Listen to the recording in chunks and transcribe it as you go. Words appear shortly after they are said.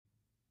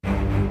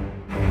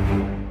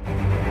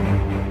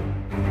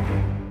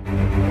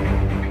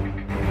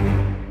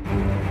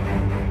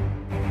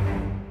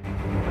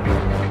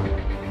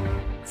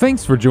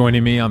Thanks for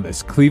joining me on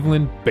this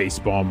Cleveland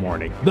baseball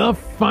morning. The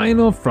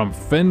final from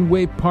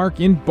Fenway Park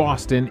in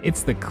Boston.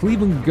 It's the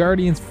Cleveland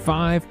Guardians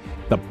 5,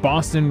 the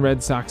Boston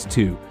Red Sox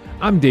 2.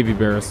 I'm Davey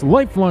Barris,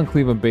 lifelong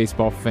Cleveland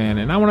baseball fan,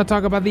 and I want to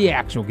talk about the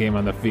actual game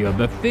on the field,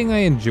 the thing I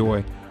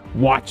enjoy,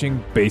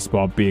 watching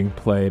baseball being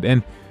played.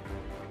 And,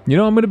 you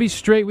know, I'm going to be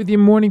straight with you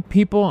morning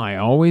people. I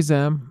always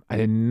am. I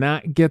did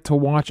not get to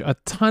watch a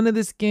ton of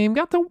this game.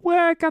 Got to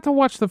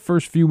watch the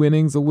first few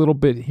innings a little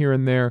bit here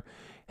and there.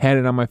 Had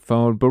it on my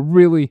phone, but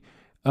really,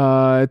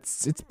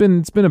 it's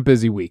been a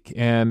busy week,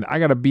 and I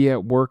gotta be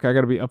at work. I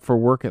gotta be up for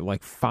work at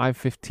like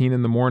 5:15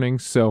 in the morning.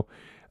 So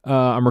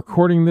I'm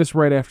recording this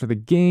right after the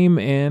game,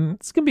 and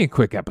it's gonna be a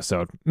quick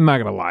episode. I'm not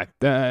gonna lie.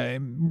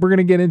 We're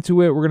gonna get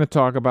into it. We're gonna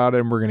talk about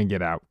it, and we're gonna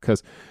get out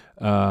because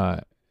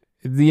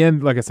the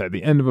end, like I said,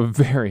 the end of a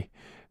very,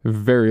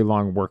 very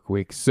long work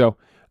week. So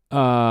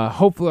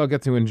hopefully, I'll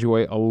get to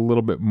enjoy a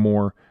little bit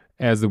more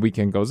as the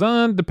weekend goes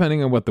on,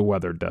 depending on what the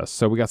weather does.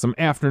 So we got some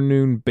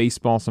afternoon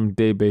baseball, some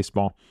day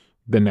baseball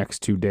the next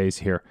 2 days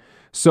here.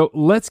 So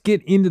let's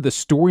get into the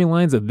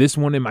storylines of this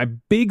one. And my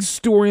big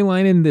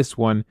storyline in this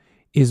one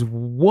is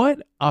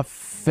what a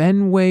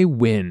Fenway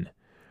win.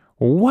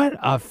 What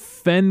a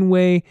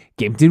Fenway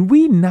game. Did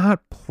we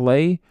not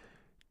play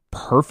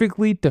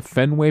perfectly to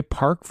Fenway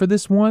Park for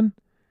this one?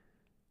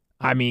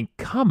 I mean,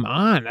 come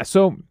on.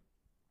 So,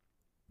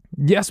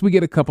 yes, we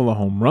get a couple of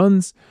home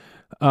runs.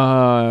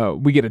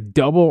 We get a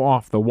double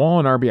off the wall,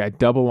 an RBI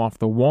double off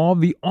the wall.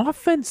 The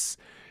offense,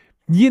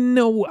 you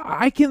know,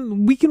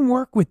 we can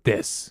work with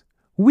this.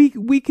 We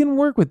can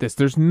work with this.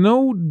 There's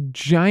no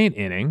giant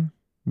inning,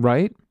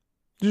 right?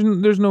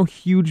 There's no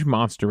huge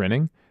monster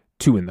inning.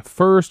 2 in the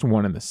first,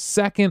 1 in the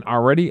second,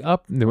 already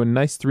up to a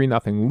nice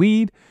 3-0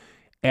 lead.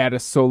 Add a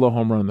solo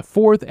home run in the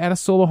fourth, add a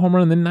solo home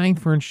run in the ninth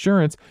for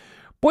insurance.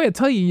 Boy, I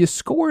tell you, you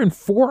score in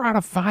 4 out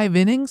of 5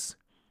 innings,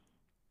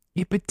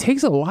 it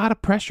takes a lot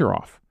of pressure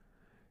off.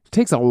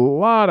 Takes a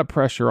lot of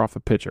pressure off the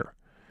pitcher.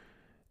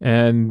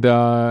 And,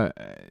 the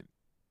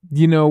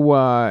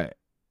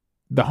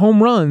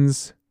home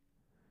runs,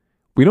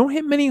 we don't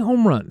hit many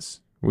home runs.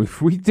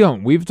 We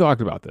don't. We've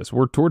talked about this.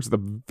 We're towards the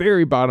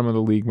very bottom of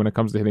the league when it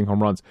comes to hitting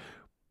home runs.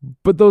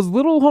 But those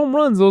little home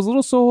runs, those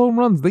little solo home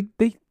runs, they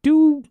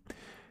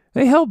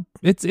help.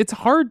 It's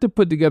hard to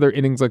put together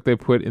innings like they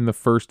put in the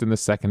first and the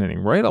second inning,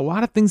 right? A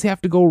lot of things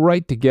have to go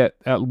right to get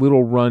that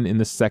little run in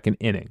the second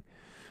inning.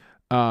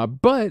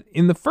 But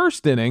in the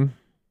first inning,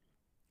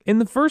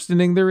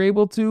 they're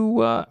able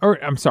to,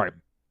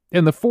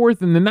 in the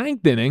fourth and the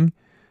ninth inning,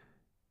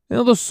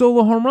 those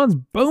solo home runs,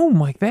 boom,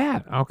 like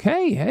that.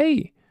 Okay,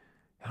 hey,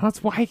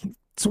 that's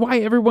why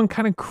everyone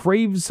kind of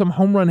craves some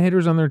home run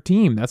hitters on their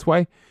team. That's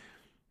why,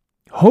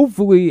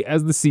 hopefully,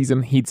 as the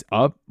season heats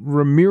up,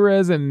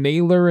 Ramirez and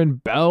Naylor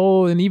and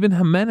Bell and even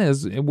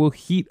Jimenez will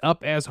heat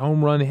up as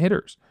home run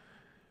hitters.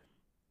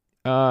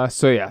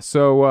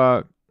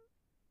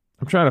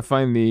 I'm trying to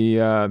find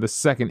the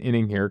second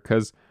inning here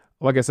because,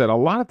 like I said, a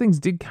lot of things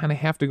did kind of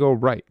have to go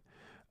right.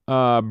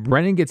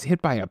 Brennan gets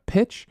hit by a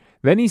pitch,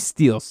 then he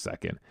steals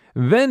second.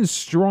 Then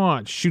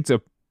Strawn shoots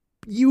a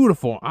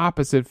beautiful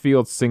opposite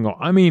field single.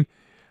 I mean,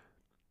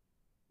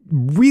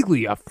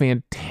 really a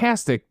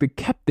fantastic. They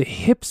kept the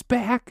hips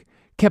back,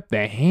 kept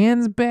the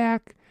hands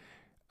back,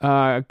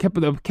 kept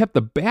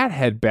the bat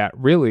head back.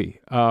 Really,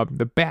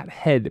 the bat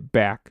head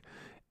back,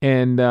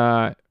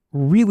 and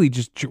really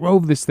just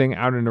drove this thing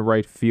out into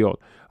right field.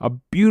 A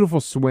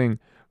beautiful swing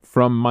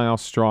from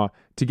Myles Straw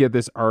to get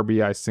this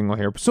RBI single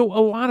here. So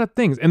a lot of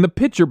things. And the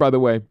pitcher, by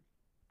the way,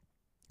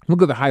 look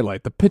at the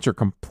highlight. The pitcher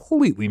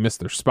completely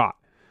missed their spot.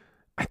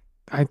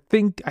 I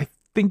think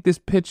this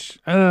pitch,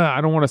 I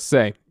don't want to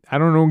say. I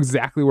don't know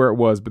exactly where it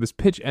was, but this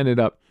pitch ended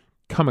up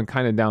coming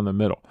kind of down the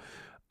middle.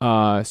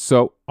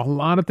 So a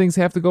lot of things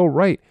have to go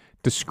right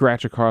to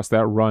scratch across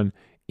that run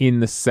in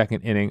the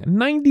second inning.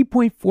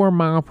 90.4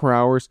 mile per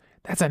hour.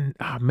 That's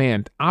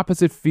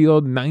opposite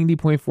field,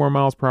 90.4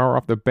 miles per hour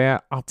off the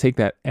bat. I'll take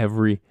that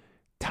every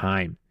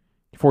time.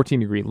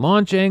 14-degree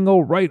launch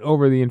angle right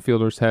over the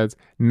infielder's heads,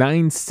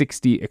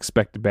 960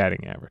 expected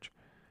batting average.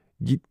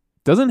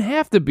 Doesn't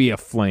have to be a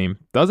flame,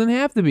 doesn't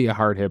have to be a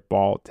hard hit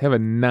ball to have a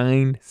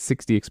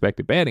 960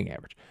 expected batting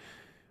average.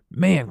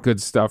 Man,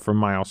 good stuff from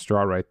Myles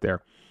Straw right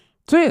there.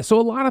 So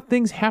a lot of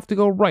things have to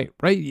go right?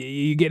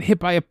 You get hit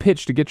by a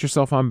pitch to get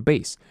yourself on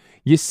base.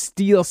 You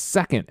steal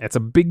second. That's a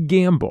big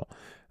gamble.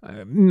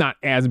 Not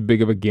as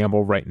big of a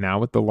gamble right now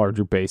with the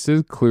larger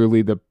bases.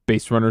 Clearly, the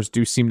base runners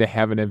do seem to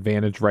have an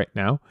advantage right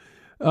now,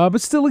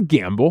 but still a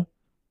gamble.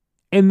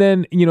 And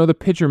then, the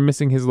pitcher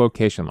missing his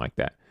location like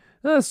that.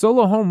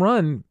 Solo home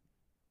run.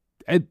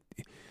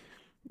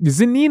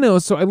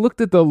 Zunino, so I looked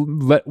at the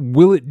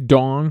Would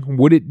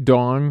It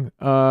Dong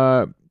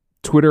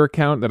Twitter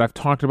account that I've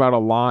talked about a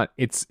lot.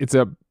 It's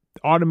a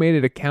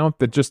automated account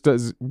that just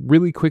does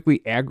really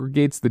quickly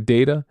aggregates the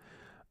data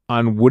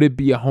on would it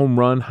be a home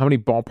run? How many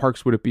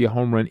ballparks would it be a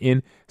home run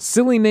in?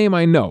 Silly name,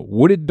 I know.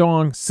 Would It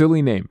Dong,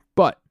 silly name.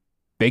 But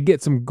they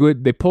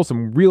pull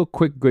some real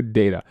quick good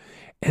data.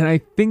 And I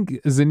think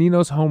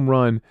Zunino's home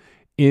run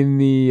in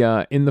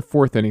the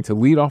fourth inning to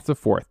lead off the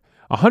fourth.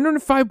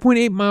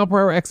 105.8 mile per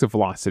hour exit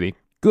velocity,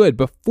 good,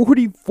 but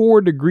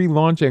 44-degree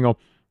launch angle,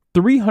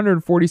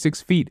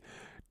 346 feet,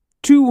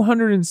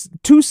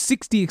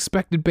 260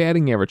 expected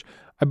batting average.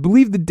 I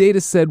believe the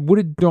data said would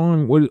have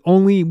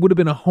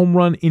been a home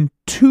run in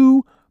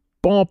 2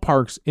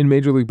 ballparks in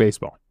Major League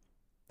Baseball.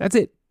 That's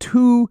it,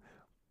 2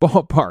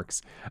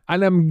 ballparks.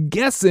 And I'm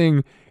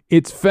guessing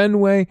it's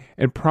Fenway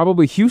and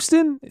probably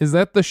Houston. Is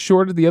that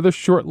the other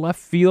short left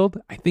field?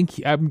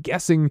 I'm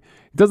guessing,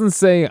 it doesn't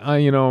say,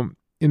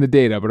 in the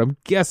data, but I'm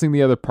guessing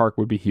the other park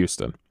would be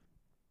Houston.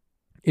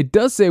 It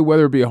does say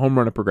whether it be a home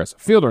run at Progressive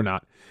Field or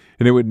not,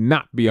 and it would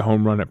not be a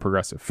home run at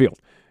Progressive Field.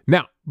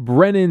 Now,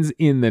 Brennan's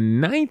in the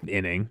 9th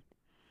inning.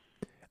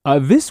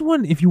 This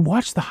one, if you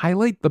watch the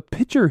highlight, the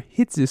pitcher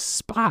hits his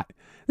spot.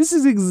 This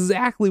is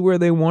exactly where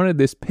they wanted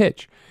this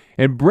pitch.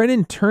 And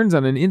Brennan turns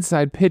on an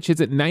inside pitch,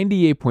 hits at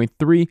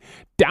 98.3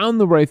 down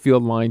the right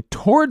field line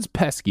towards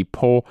pesky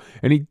pole,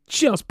 and he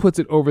just puts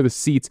it over the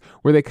seats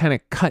where they kind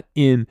of cut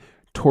in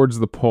towards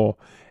the pole.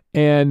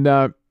 And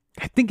I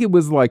think it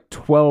was like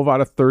 12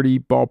 out of 30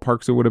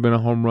 ballparks it would have been a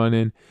home run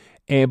in.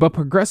 But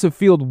Progressive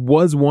Field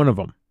was one of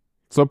them.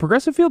 So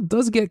Progressive Field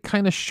does get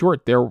kind of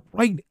short there,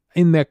 right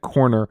in that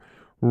corner,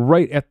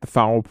 right at the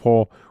foul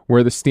pole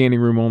where the standing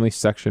room only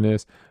section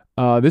is.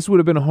 This would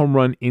have been a home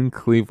run in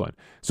Cleveland.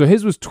 So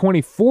his was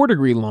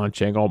 24-degree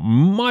launch angle,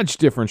 much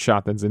different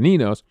shot than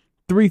Zunino's,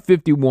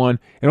 351,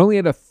 and only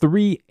had a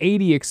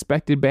 380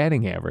 expected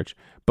batting average.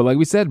 But like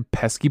we said,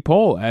 pesky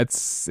pole.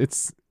 It's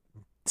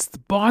the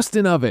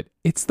Boston of it.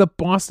 It's the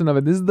Boston of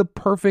it. This is the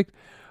perfect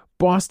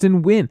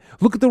Boston win.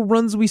 Look at the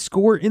runs we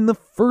score in the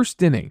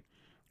first inning.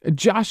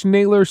 Josh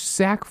Naylor's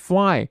sac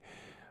fly.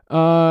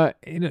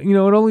 It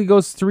only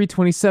goes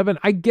 327.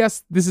 I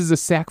guess this is a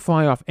sac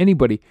fly off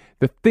anybody.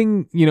 The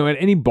thing, at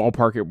any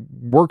ballpark, it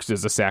works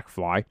as a sac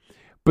fly.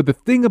 But the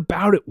thing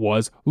about it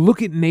was,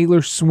 look at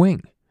Naylor's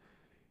swing.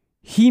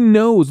 He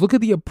knows, look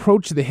at the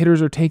approach the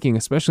hitters are taking,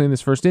 especially in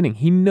this first inning.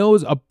 He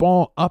knows a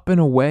ball up and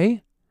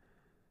away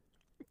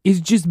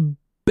is just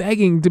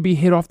begging to be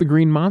hit off the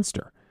green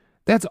monster.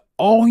 That's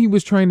all he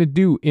was trying to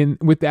do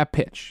with that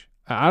pitch.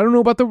 I don't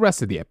know about the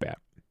rest of the at-bat.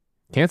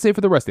 Can't say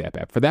for the rest of the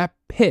at-bat. For that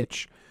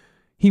pitch,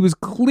 he was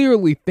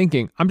clearly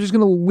thinking, I'm just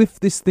going to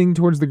lift this thing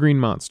towards the green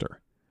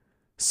monster.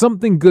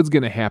 Something good's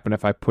going to happen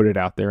if I put it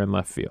out there in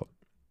left field.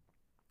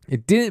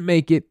 It didn't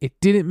make it. It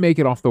didn't make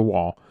it off the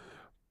wall.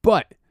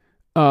 But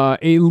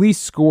Elise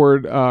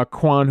scored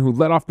Kwan, who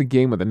led off the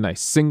game with a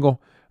nice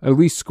single.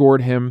 Elise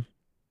scored him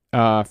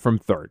from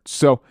third.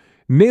 So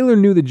Naylor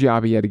knew the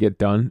job he had to get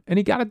done, and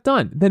he got it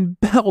done. Then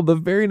Bell, the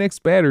very next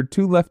batter,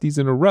 2 lefties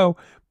in a row,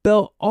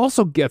 Bell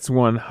also gets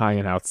one high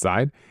and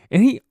outside,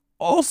 and he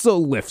also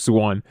lifts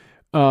one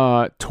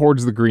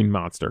towards the green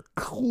monster.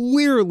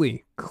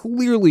 Clearly,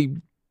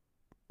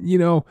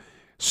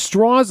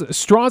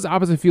 Straw's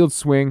opposite field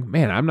swing.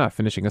 Man, I'm not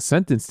finishing a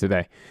sentence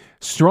today.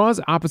 Straw's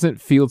opposite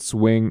field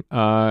swing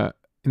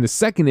in the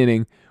second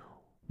inning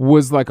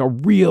was like a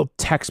real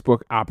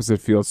textbook opposite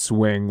field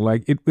swing.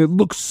 Like it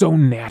looks so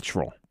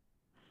natural.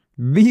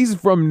 These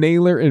from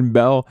Naylor and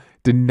Bell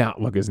did not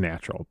look as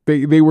natural.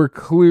 They were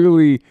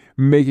clearly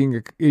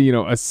making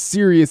a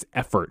serious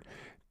effort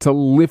to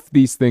lift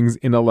these things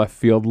in the left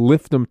field,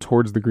 lift them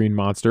towards the green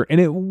monster,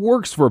 and it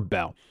works for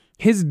Bell.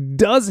 His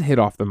does hit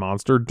off the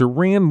monster.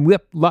 Duran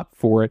leapt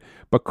for it,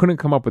 but couldn't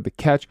come up with the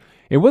catch.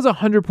 It was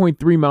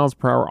 100.3 miles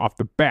per hour off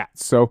the bat,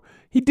 so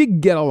he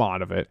did get a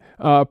lot of it.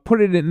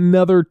 Put it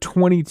another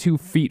 22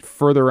 feet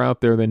further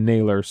out there than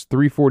Naylor's,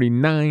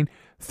 349,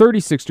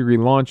 36-degree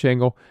launch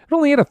angle. It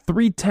only had a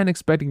 310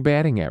 expecting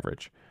batting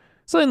average.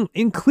 So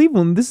in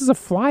Cleveland, this is a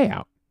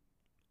flyout.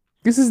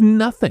 This is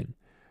nothing.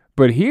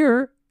 But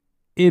here,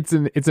 it's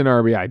an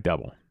RBI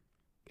double.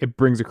 It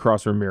brings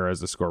across Ramirez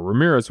to score.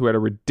 Ramirez, who had a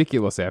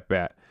ridiculous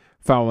at-bat,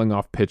 fouling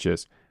off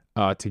pitches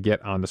to get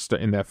on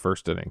in that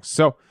first inning.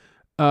 So,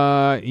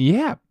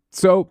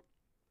 So,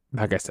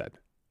 like I said,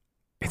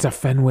 it's a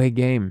Fenway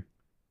game.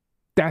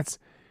 That's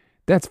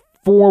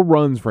 4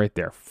 runs right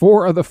there.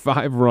 4 of the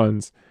 5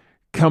 runs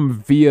come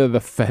via the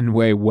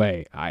Fenway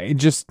way.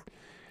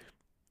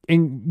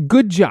 And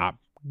good job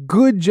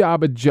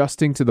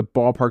adjusting to the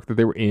ballpark that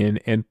they were in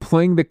and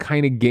playing the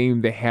kind of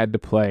game they had to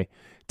play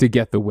to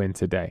get the win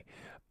today.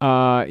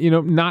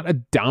 Not a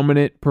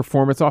dominant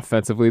performance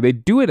offensively. They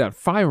do it at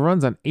 5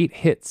 runs on 8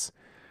 hits.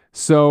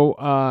 So,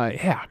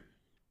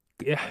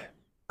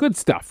 good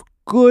stuff.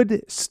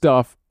 Good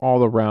stuff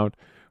all around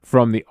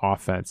from the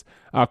offense.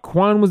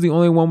 Kwan was the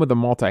only one with a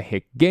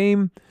multi-hit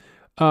game.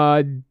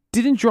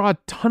 Didn't draw a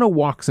ton of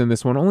walks in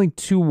this one. Only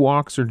 2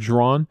 walks are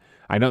drawn.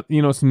 I don't,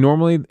 it's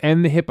normally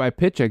end the hit by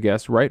pitch, I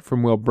guess, right,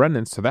 from Will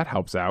Brennan, so that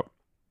helps out.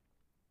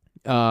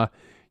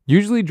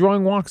 Usually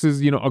drawing walks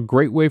is, a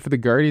great way for the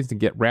Guardians to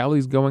get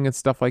rallies going and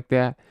stuff like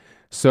that.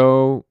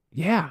 So,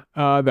 the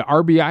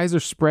RBIs are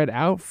spread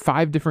out.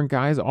 5 different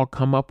guys all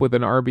come up with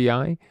an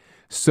RBI.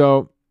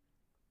 So,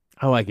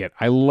 I like it.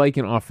 I like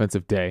an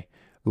offensive day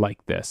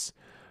like this.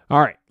 All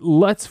right,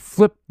 let's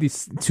flip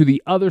this to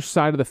the other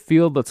side of the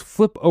field. Let's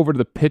flip over to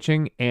the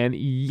pitching. And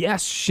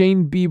yes,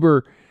 Shane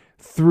Bieber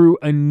threw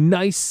a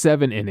nice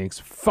 7 innings,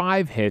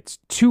 5 hits,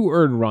 2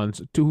 earned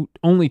runs,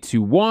 only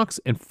 2 walks,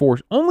 and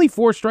only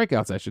 4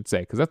 strikeouts, I should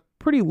say, because that's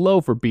pretty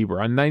low for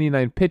Bieber on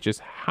 99 pitches.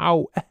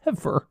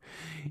 However,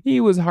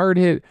 he was hard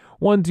hit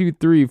 1, 2,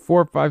 3,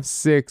 4, 5,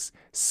 6,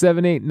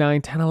 7, 8,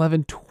 9, 10,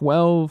 11,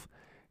 12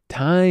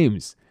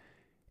 times.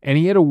 And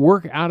he had to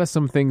work out of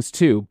some things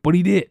too, but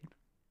he did.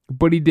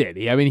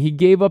 I mean, he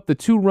gave up the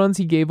 2 runs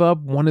he gave up.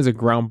 One is a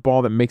ground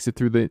ball that makes it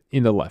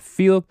into left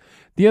field.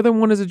 The other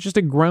one is just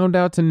a ground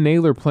out to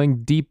Naylor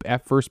playing deep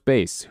at first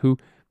base, who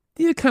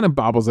kind of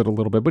bobbles it a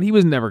little bit, but he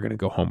was never going to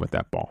go home with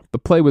that ball. The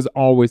play was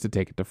always to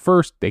take it to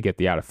first. They get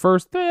the out of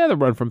first. The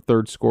run from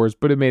third scores,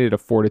 but it made it a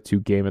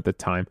 4-2 game at the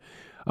time.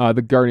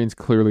 The Guardians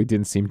clearly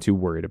didn't seem too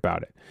worried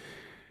about it.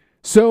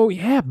 So,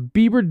 yeah,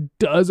 Bieber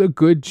does a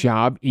good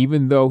job,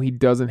 even though he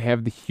doesn't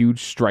have the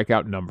huge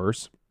strikeout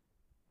numbers.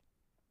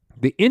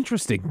 The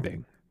interesting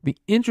thing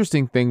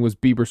was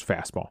Bieber's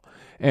fastball.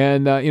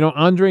 And,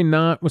 Andre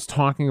Knott was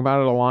talking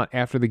about it a lot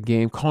after the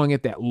game, calling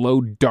it that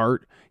low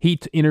dart. He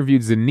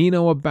interviewed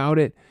Zunino about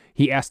it.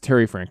 He asked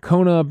Terry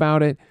Francona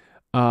about it.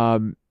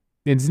 And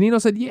Zunino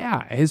said,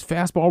 yeah, his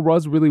fastball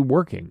was really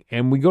working.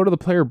 And we go to the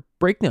player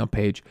breakdown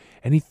page,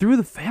 and he threw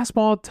the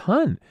fastball a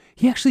ton.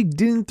 He actually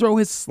didn't throw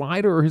his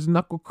slider or his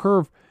knuckle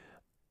curve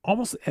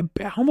almost at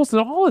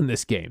all in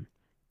this game.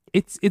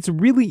 It's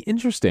really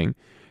interesting,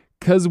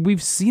 because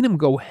we've seen him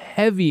go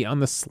heavy on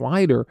the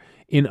slider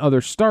in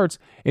other starts,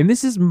 and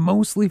this is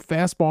mostly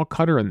fastball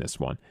cutter in this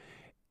one.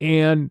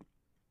 And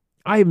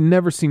I have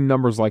never seen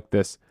numbers like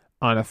this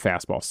on a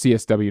fastball,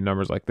 CSW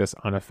numbers like this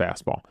on a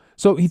fastball.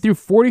 So he threw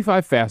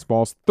 45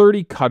 fastballs,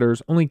 30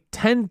 cutters, only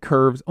 10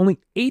 curves, only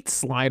 8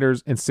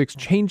 sliders, and 6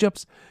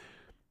 changeups.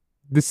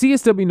 The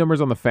CSW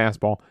numbers on the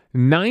fastball,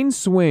 9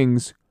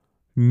 swings,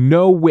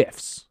 no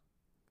whiffs,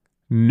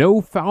 no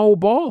foul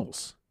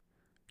balls.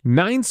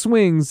 9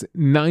 swings,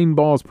 9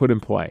 balls put in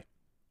play.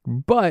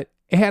 But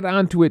add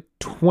on to it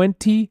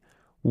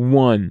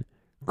 21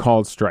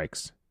 called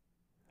strikes.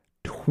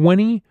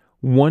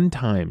 21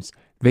 times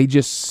they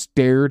just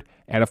stared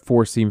at a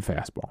 4-seam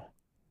fastball.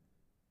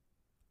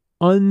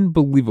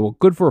 Unbelievable.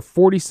 Good for a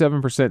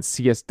 47%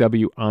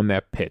 CSW on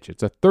that pitch.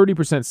 It's a 30%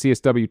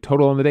 CSW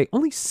total on the day.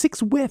 Only 6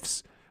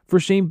 whiffs for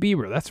Shane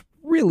Bieber. That's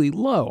really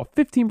low. A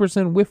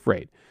 15% whiff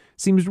rate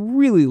seems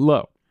really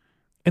low.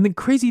 And the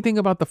crazy thing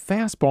about the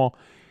fastball,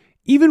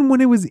 even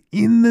when it was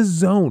in the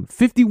zone,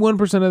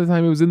 51% of the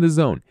time it was in the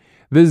zone.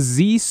 The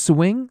Z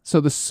swing,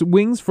 so the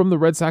swings from the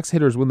Red Sox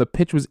hitters when the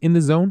pitch was in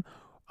the zone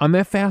on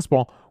that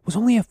fastball was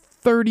only a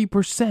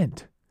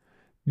 30%.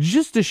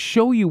 Just to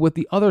show you what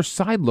the other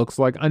side looks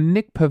like, on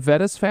Nick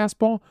Pavetta's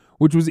fastball,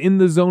 which was in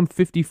the zone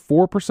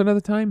 54% of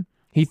the time,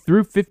 he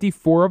threw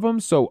 54 of them,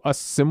 so a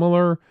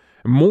similar,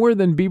 more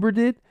than Bieber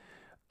did,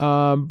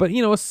 but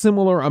a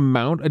similar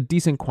amount, a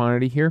decent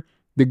quantity here.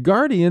 The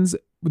Guardians,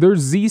 their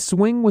Z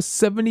swing was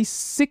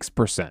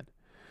 76%.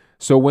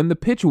 So when the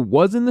pitch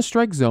was in the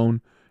strike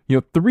zone,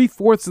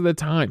 3/4 of the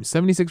time,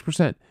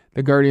 76%,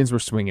 the Guardians were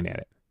swinging at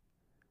it.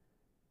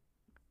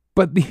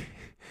 But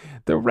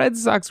the Red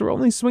Sox were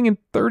only swinging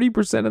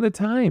 30% of the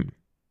time.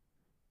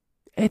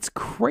 It's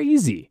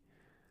crazy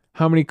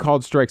how many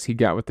called strikes he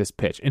got with this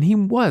pitch. And he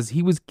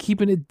was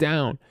keeping it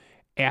down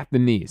at the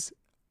knees.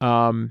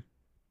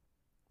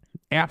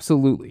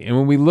 Absolutely. And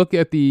when we look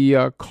at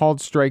the called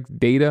strike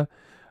data,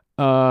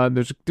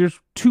 there's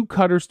 2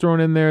 cutters thrown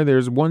in there.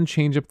 There's 1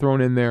 changeup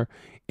thrown in there.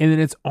 And then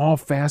it's all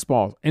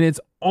fastballs. And it's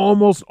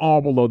almost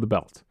all below the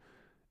belt.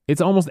 It's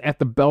almost at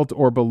the belt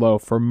or below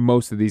for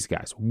most of these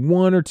guys.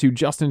 1 or 2.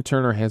 Justin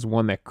Turner has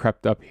one that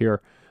crept up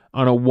here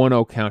on a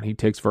 1-0 count he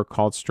takes for a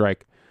called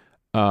strike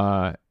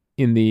in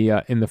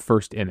the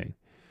first inning.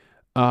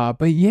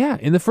 But yeah,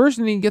 in the first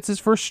inning, he gets his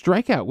first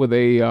strikeout with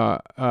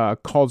a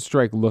called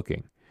strike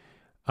looking.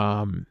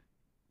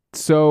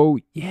 So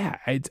yeah,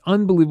 it's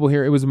unbelievable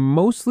here. It was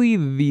mostly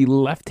the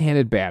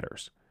left-handed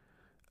batters.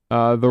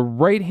 The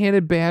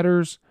right-handed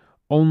batters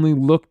only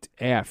looked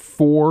at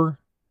 4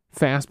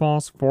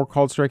 fastballs, 4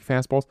 called strike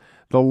fastballs.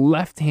 The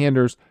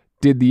left-handers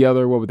did the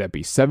other, what would that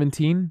be,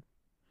 17?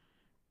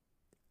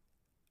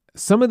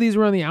 Some of these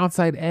were on the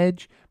outside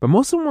edge, but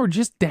most of them were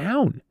just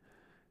down.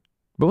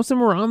 Most of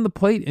them were on the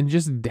plate and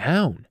just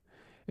down.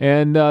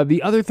 And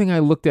the other thing I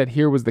looked at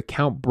here was the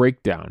count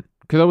breakdown,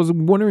 because I was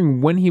wondering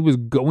when he was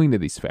going to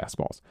these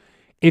fastballs.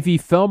 If he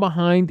fell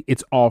behind,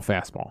 it's all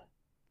fastball.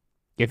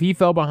 If he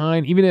fell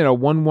behind, even at a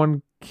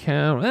 1-1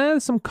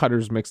 count, some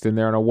cutters mixed in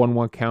there on a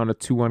 1-1 count, a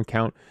 2-1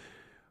 count.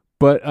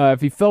 But if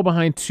he fell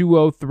behind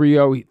 2-0,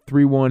 3-0,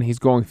 3-1, he's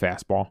going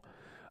fastball.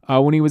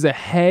 When he was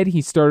ahead,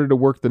 he started to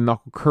work the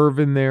knuckle curve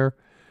in there.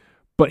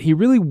 But he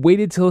really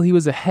waited till he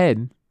was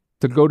ahead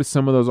to go to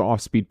some of those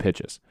off-speed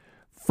pitches.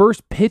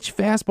 First pitch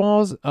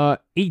fastballs,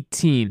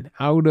 18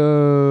 out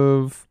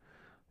of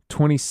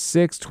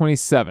 26,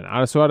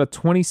 27. So out of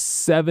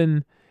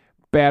 27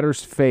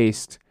 batters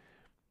faced,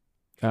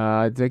 did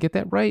I get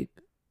that right?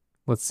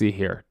 Let's see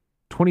here.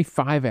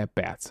 25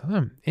 at-bats.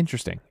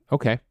 Interesting.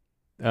 Okay.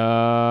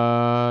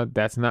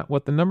 That's not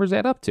what the numbers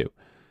add up to.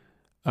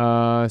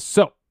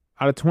 So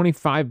out of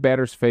 25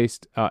 batters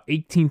faced,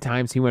 18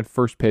 times he went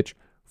first pitch,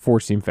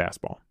 four-seam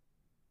fastball.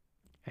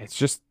 It's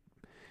just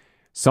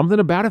something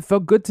about it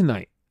felt good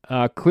tonight.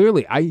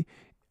 Clearly,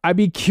 I'd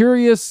be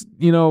curious,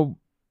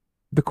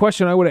 the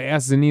question I would have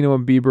asked Zunino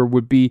and Bieber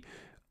would be,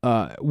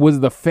 was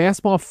the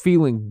fastball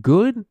feeling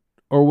good,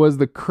 or was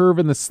the curve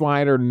and the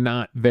slider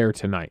not there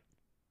tonight?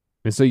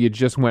 And so you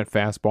just went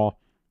fastball.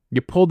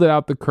 You pulled it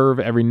out the curve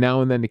every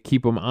now and then to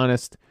keep them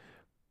honest,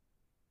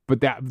 but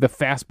the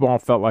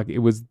fastball felt like it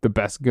was the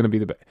best, going to be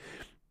the best.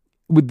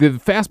 Did the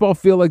fastball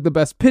feel like the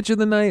best pitch of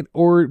the night,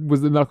 or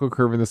was the knuckle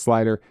curve and the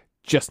slider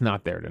just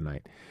not there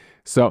tonight?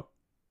 So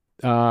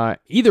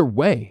either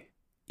way,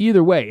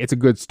 it's a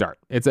good start.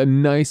 It's a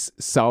nice,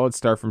 solid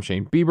start from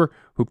Shane Bieber,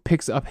 who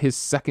picks up his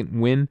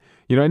second win.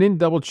 I didn't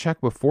double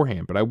check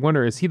beforehand, but I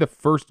wonder, is he the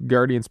first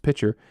Guardians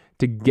pitcher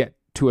to get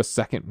to a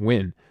second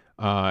win,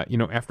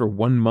 after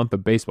 1 month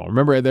of baseball?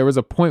 Remember, there was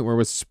a point where it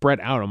was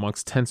spread out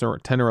amongst 10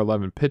 or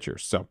 11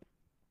 pitchers. So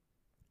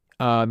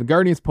the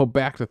Guardians pulled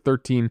back to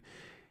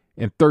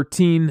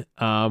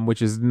 13-13,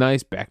 which is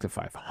nice, back to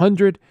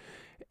 500.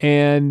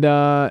 And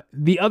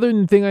the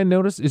other thing I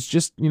noticed is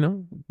just,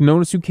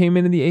 notice who came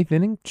in the 8th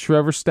inning.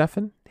 Trevor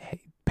Stephan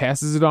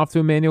passes it off to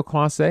Emmanuel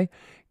Clase.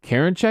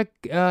 Karinchak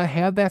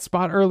had that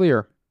spot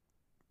earlier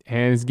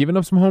and is giving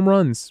up some home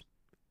runs.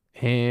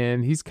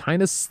 And he's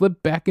kind of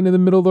slipped back into the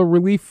middle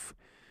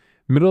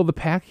of the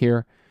pack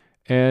here.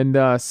 And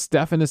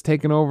Stephan has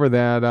taken over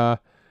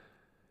that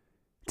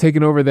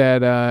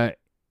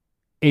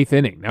 8th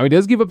inning. Now, he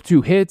does give up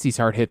 2 hits. He's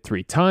hard hit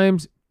 3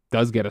 times.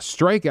 Does get a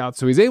strikeout,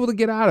 so he's able to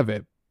get out of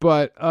it.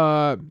 But,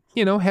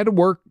 had to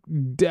work.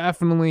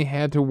 Definitely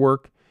had to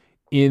work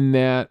in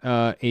that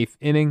 8th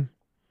inning.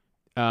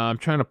 I'm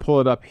trying to pull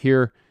it up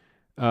here.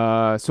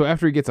 So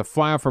after he gets a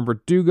flyout from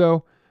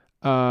Verdugo,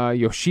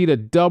 Yoshida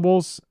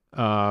doubles.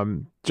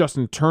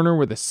 Justin Turner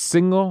with a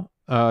single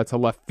to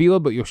left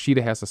field, but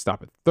Yoshida has to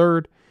stop at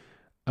third.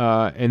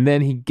 And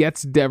then he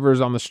gets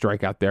Devers on the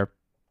strikeout there.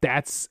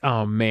 That's,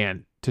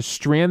 to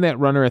strand that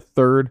runner at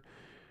third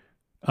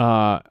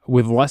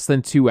with less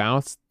than 2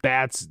 outs,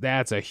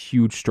 that's a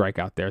huge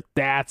strikeout there.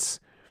 That's,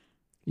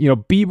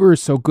 Bieber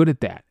is so good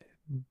at that.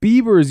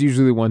 Bieber is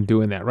usually the one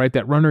doing that, right?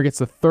 That runner gets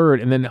to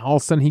third, and then all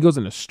of a sudden he goes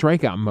into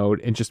strikeout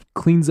mode and just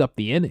cleans up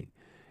the inning.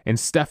 And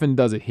Stephan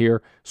does it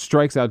here,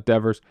 strikes out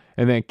Devers,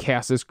 and then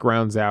Casas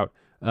grounds out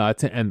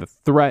to end the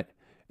threat.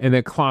 And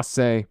then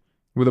Clase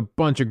with a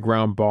bunch of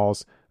ground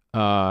balls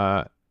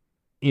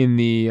in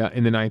the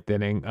 9th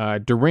inning.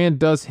 Duran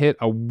does hit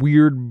a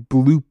weird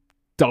bloop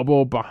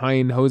double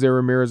behind Jose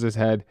Ramirez's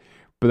head,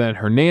 but then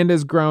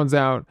Hernandez grounds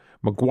out,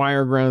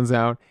 McGuire grounds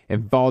out,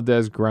 and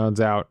Valdez grounds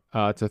out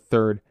to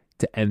third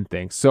to end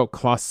things. So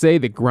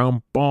Clase, the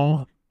ground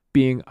ball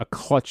being a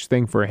clutch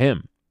thing for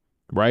him,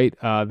 right?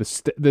 The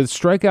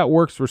strikeout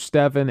works for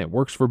Stephan. It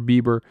works for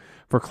Bieber.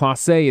 For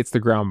Clase, it's the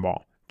ground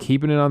ball.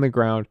 Keeping it on the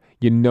ground.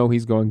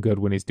 He's going good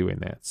when he's doing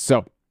that.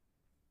 So,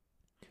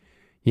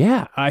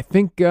 yeah, I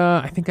think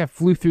I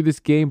flew through this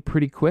game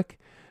pretty quick,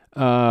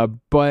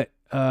 but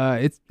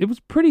it was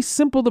pretty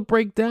simple to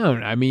break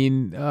down. I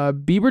mean,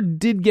 Bieber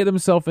did get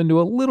himself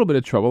into a little bit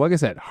of trouble. Like I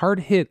said,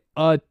 hard hit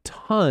a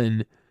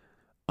ton,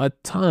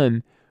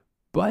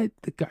 but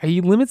the guy,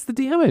 he limits the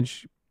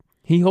damage.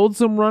 He holds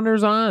some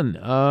runners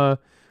on.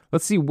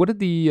 Let's see, what did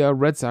the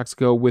Red Sox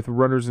go with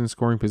runners in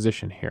scoring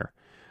position here?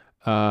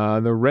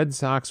 The Red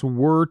Sox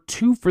were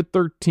 2 for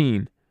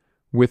 13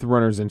 with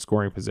runners in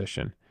scoring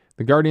position.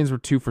 The Guardians were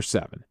 2 for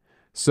 7.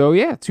 So,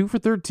 yeah, 2 for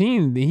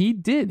 13.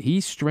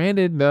 He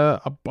stranded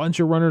a bunch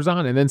of runners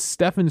on. And then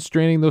Stephan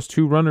stranding those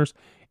 2 runners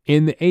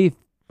in the 8th,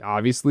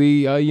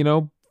 obviously,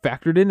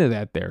 factored into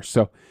that there.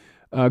 So,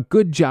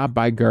 good job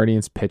by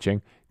Guardians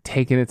pitching,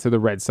 taking it to the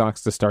Red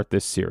Sox to start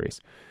this series.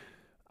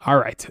 All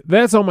right,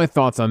 that's all my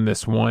thoughts on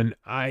this one.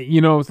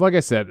 Like I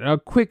said, a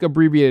quick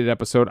abbreviated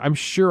episode. I'm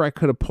sure I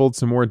could have pulled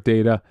some more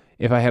data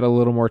if I had a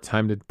little more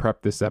time to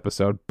prep this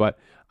episode, but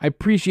I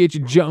appreciate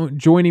you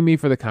joining me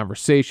for the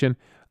conversation,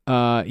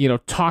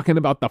 talking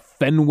about the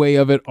Fenway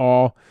of it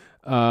all,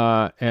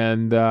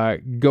 and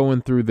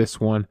going through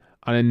this one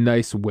on a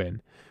nice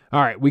win.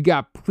 All right, we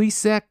got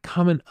Plesac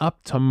coming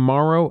up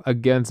tomorrow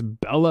against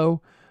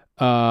Bello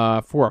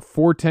for a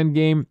 4:10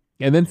 game.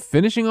 And then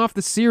finishing off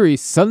the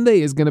series,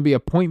 Sunday is going to be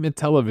Appointment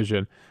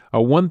Television, a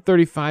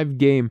 1:35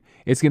 game.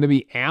 It's going to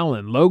be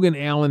Logan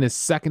Allen, his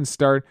second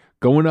start,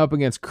 going up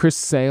against Chris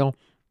Sale,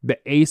 the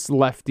ace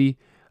lefty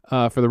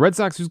for the Red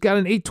Sox, who's got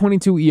an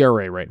 8.22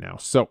 ERA right now.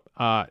 So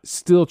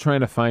still trying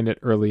to find it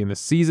early in the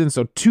season.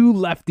 So 2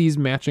 lefties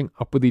matching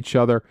up with each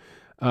other.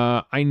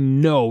 I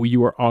know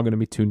you are all going to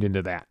be tuned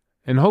into that.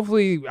 And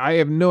hopefully, I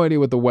have no idea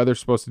what the weather's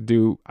supposed to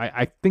do.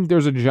 I think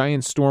there's a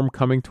giant storm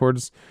coming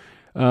towards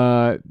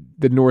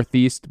the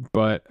Northeast,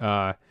 but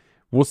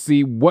we'll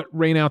see what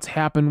rainouts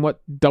happen, what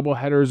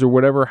doubleheaders or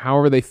whatever,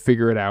 however they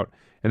figure it out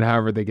and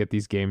however they get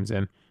these games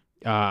in.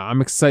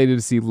 I'm excited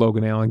to see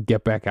Logan Allen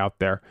get back out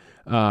there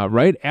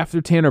right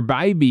after Tanner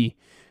Bybee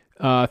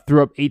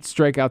threw up 8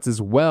 strikeouts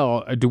as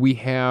well. Do we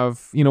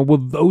have, will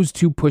those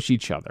two push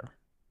each other?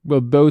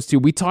 Will those two?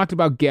 We talked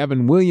about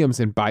Gavin Williams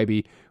and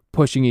Bibee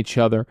pushing each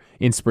other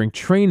in spring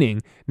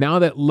training. Now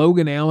that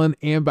Logan Allen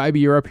and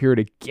Bibee are up here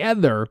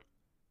together,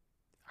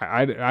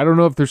 I don't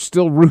know if they're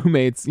still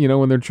roommates,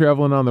 when they're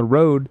traveling on the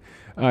road.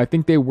 I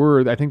think they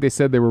were. I think they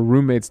said they were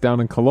roommates down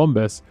in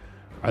Columbus.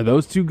 Are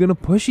those two going to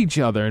push each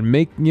other and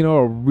make,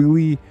 a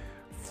really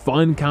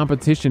fun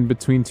competition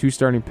between two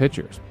starting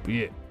pitchers?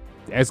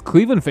 As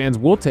Cleveland fans,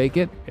 we'll take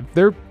it. If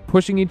they're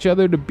pushing each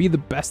other to be the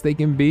best they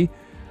can be,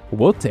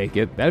 we'll take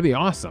it. That'd be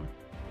awesome.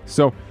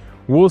 So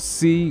we'll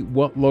see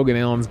what Logan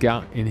Allen's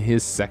got in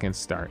his second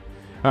start.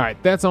 All right,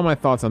 that's all my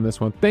thoughts on this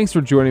one. Thanks for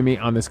joining me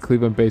on this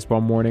Cleveland baseball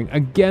morning.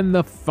 Again,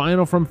 the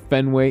final from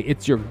Fenway.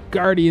 It's your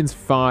Guardians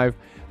 5,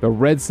 the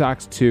Red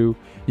Sox 2.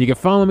 You can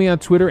follow me on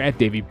Twitter at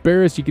Davey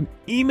Barris. You can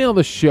email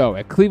the show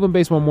at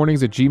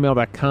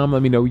clevelandbaseballmornings@gmail.com.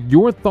 Let me know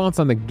your thoughts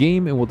on the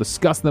game, and we'll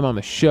discuss them on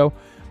the show.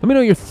 Let me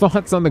know your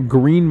thoughts on the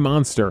Green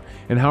Monster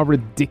and how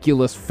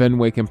ridiculous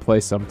Fenway can play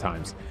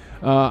sometimes.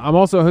 I'm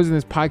also hosting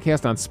this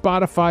podcast on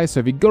Spotify, so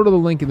if you go to the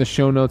link in the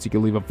show notes, you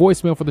can leave a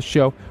voicemail for the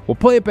show. We'll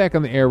play it back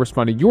on the air,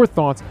 respond to your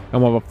thoughts,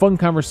 and we'll have a fun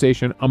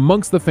conversation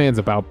amongst the fans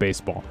about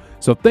baseball.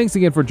 So thanks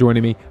again for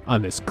joining me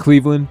on this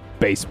Cleveland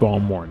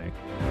baseball morning.